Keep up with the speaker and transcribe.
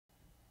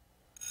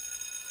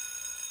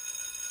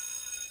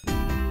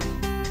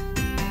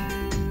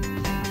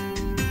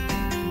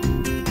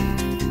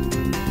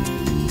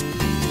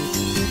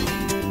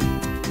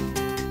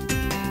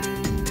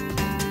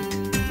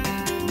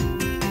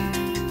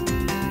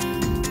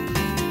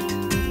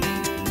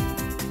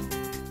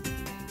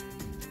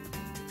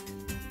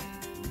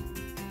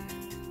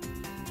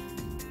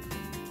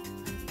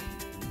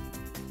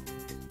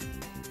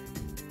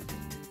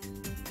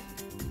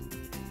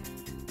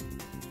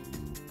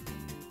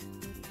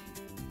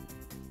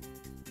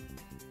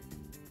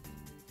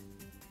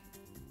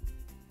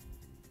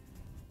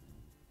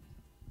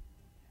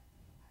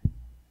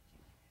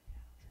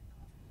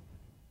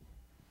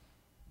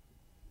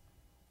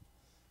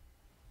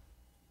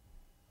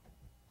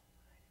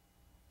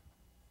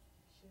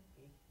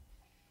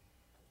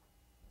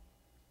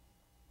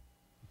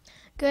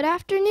Good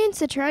afternoon,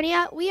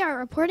 Citronia. We are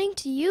reporting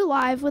to you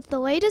live with the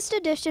latest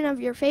edition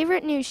of your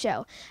favorite news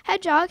show,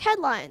 Hedgehog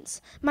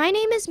Headlines. My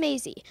name is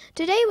Maisie.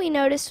 Today we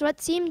noticed what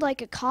seemed like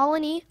a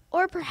colony,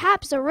 or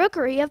perhaps a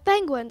rookery of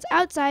penguins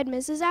outside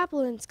Mrs.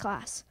 Appleton's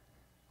class.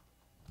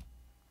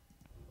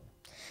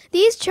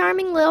 These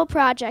charming little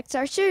projects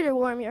are sure to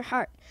warm your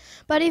heart.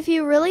 But if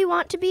you really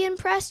want to be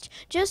impressed,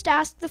 just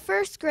ask the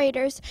first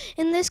graders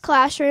in this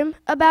classroom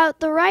about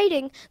the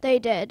writing they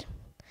did.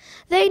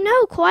 They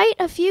know quite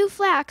a few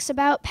facts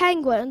about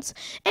penguins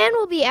and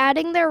will be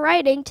adding their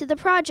writing to the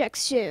project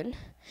soon.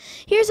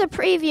 Here's a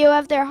preview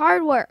of their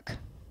hard work.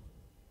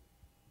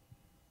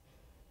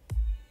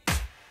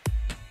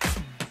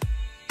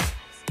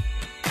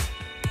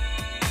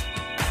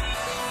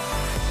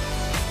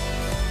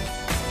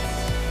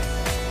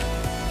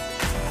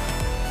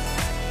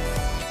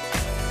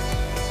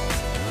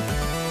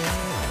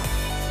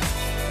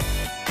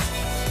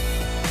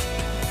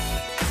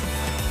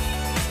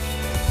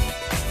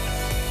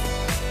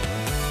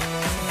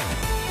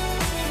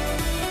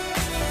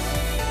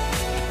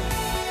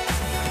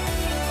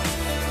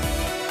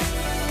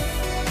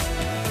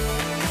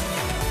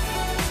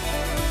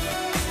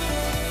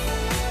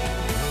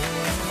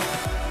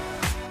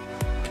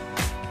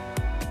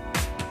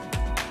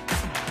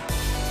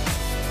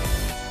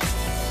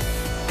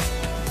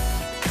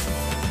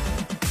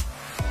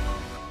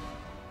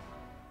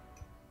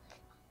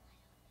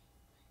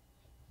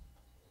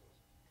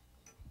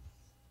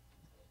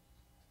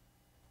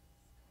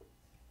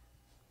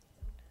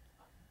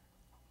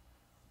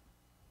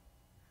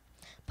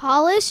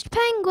 Polished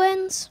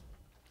penguins.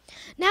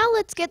 Now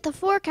let's get the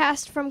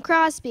forecast from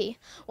Crosby.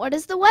 What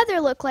does the weather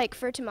look like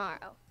for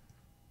tomorrow?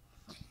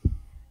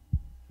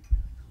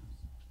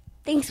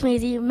 Thanks,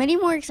 Maisie. Many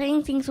more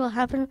exciting things will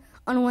happen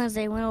on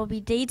Wednesday when it will be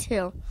day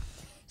 2.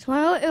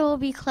 Tomorrow it will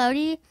be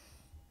cloudy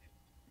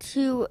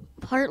to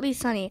partly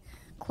sunny,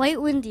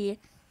 quite windy,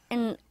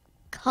 and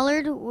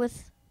colored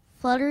with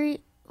flurries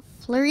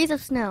of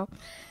snow,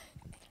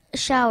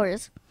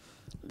 showers.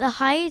 The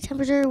high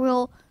temperature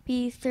will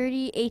be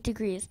 38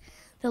 degrees.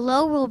 The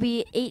low will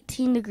be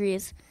 18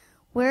 degrees.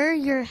 Wear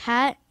your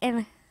hat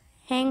and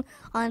hang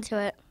onto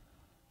it.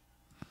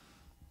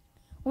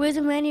 What is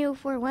the menu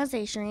for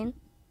Wednesday, Shireen?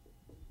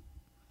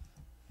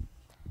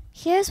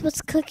 Here's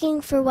what's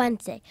cooking for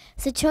Wednesday.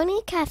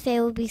 Citronia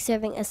Cafe will be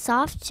serving a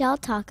soft shell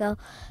taco,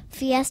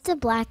 fiesta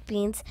black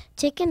beans,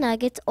 chicken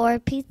nuggets, or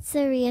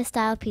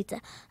pizzeria-style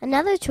pizza.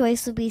 Another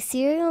choice will be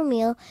cereal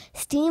meal.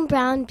 Steamed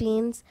brown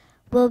beans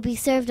will be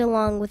served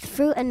along with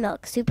fruit and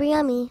milk. Super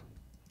yummy.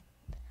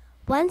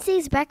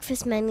 Wednesday's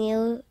breakfast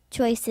menu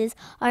choices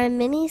are a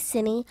mini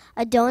cine,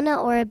 a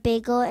donut, or a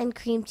bagel and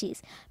cream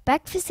cheese.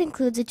 Breakfast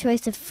includes a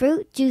choice of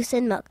fruit, juice,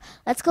 and milk.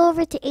 Let's go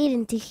over to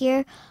Aiden to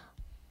hear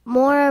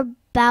more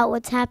about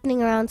what's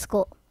happening around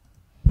school.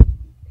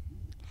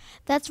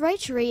 That's right,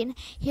 Shireen.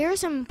 Here are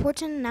some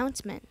important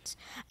announcements.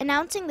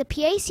 Announcing the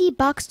PAC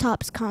Box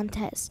Tops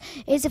contest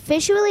is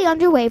officially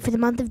underway for the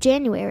month of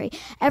January.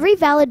 Every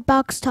valid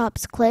Box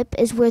Tops clip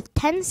is worth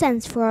 10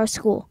 cents for our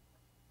school.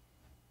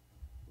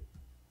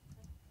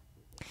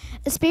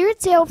 A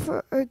spirit sale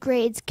for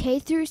grades K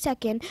through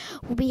 2nd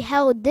will be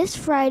held this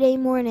Friday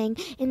morning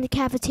in the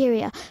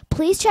cafeteria.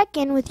 Please check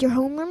in with your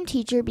homeroom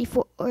teacher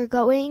before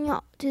going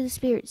to the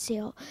spirit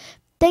sale.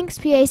 Thanks,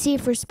 PAC,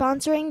 for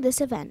sponsoring this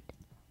event.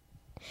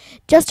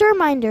 Just a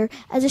reminder,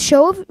 as a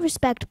show of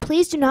respect,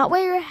 please do not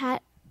wear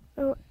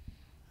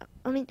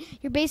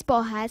your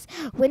baseball hats,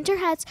 winter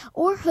hats,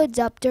 or hoods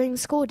up during the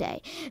school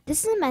day.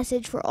 This is a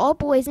message for all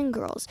boys and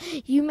girls.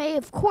 You may,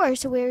 of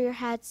course, wear your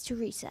hats to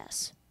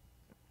recess.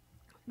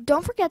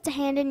 Don't forget to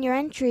hand in your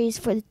entries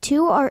for the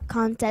 2 art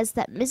contests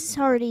that Mrs.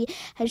 Hardy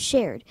has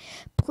shared.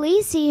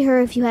 Please see her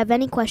if you have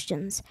any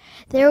questions.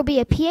 There will be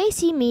a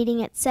PAC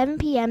meeting at 7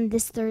 p.m.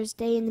 this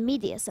Thursday in the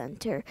Media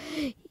Center.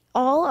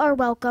 All are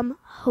welcome.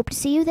 Hope to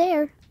see you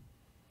there.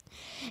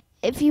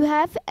 If you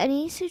have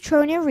any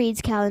Citronia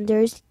Reads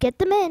calendars, get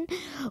them in.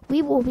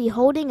 We will be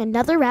holding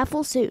another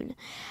raffle soon.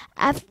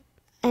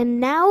 And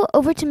now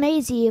over to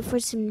Maisie for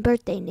some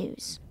birthday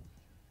news.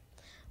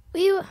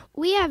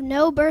 We have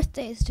no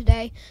birthdays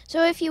today,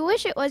 so if you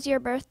wish it was your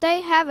birthday,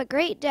 have a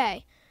great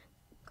day.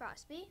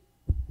 Crosby?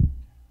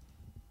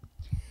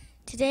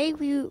 Today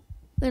we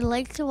would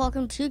like to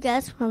welcome 2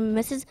 guests from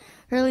Mrs.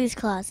 Hurley's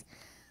class.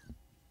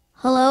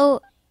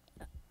 Hello,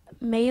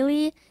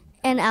 Maylee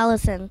and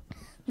Allison.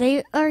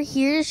 They are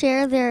here to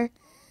share their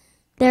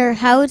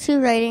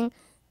how-to writing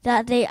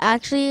that they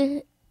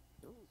actually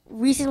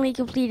recently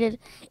completed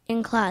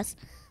in class.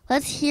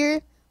 Let's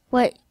hear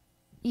what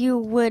you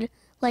would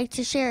like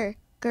to share,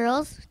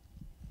 girls.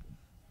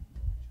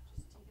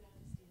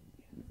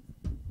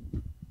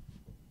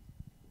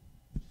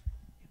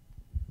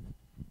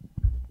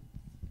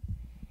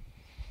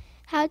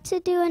 How to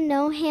do a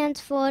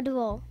no-hands forward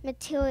roll.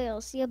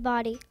 Materials, your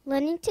body.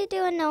 Learning to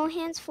do a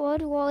no-hands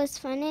forward roll is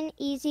fun and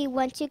easy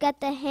once you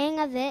get the hang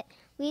of it.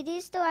 Read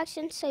these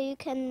directions so you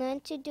can learn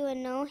to do a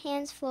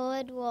no-hands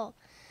forward roll.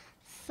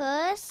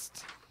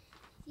 First,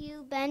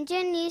 You bend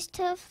your knees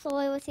to the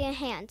floor with your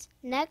hands.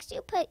 Next,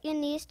 you put your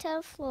knees to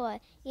the floor.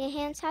 Your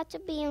hands have to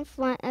be in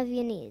front of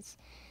your knees.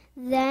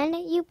 Then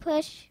you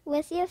push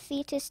with your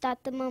feet to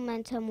start the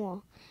momentum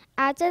roll.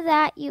 After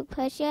that, you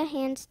push your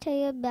hands to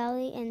your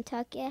belly and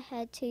tuck your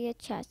head to your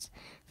chest.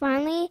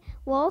 Finally,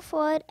 roll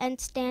forward and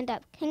stand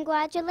up.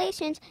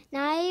 Congratulations!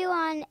 Now you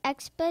are an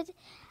expert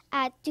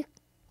at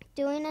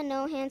doing a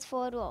no hands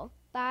forward roll.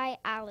 By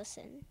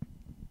Allison.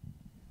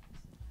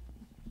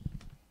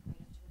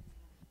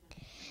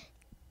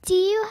 Do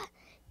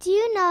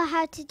you know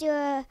how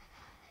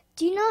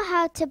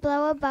to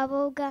blow a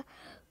bubble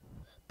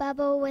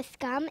with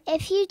gum?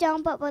 If you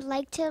don't but would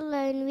like to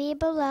learn, read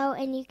below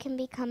and you can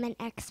become an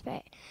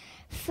expert.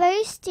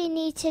 First, you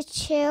need to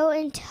chew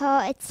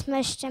until it's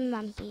smushed and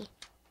lumpy.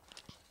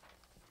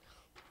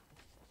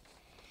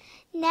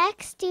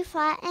 Next, you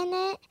flatten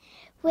it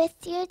with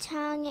your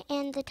tongue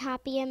and the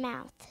top of your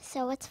mouth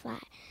so it's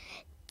flat.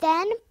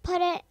 Then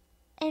put it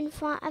in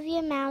front of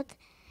your mouth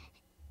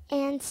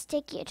and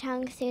stick your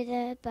tongue through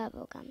the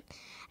bubble gum.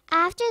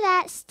 After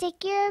that,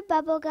 stick your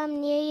bubble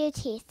gum near your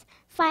teeth.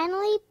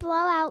 Finally, blow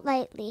out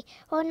lightly.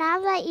 Well,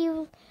 now that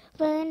you've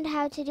learned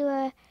how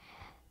to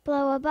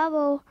blow a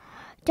bubble,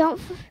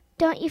 don't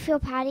you feel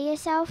proud of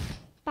yourself?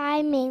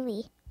 Bye,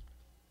 Maylee.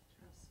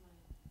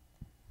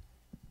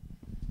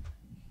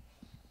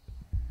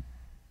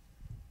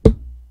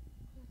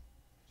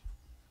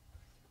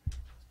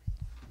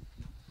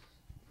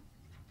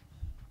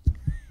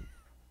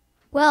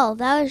 Well,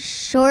 that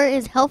sure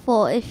is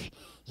helpful if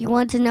you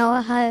want to know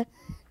how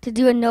to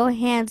do a no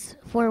hands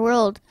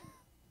forward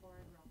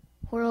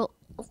roll,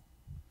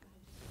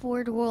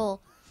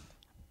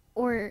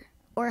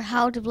 or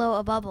how to blow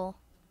a bubble.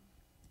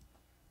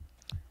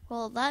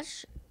 Well,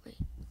 That's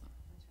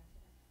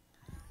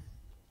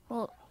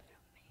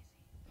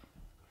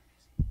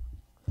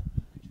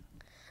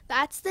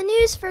the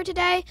news for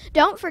today.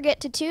 Don't forget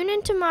to tune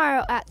in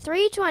tomorrow at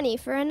 3:20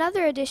 for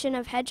another edition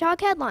of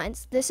Hedgehog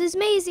Headlines. This is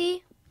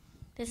Maisie.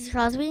 This is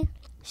Crosby.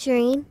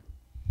 Shireen.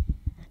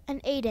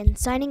 And Aiden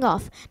signing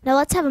off. Now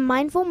let's have a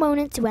mindful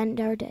moment to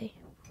end our day.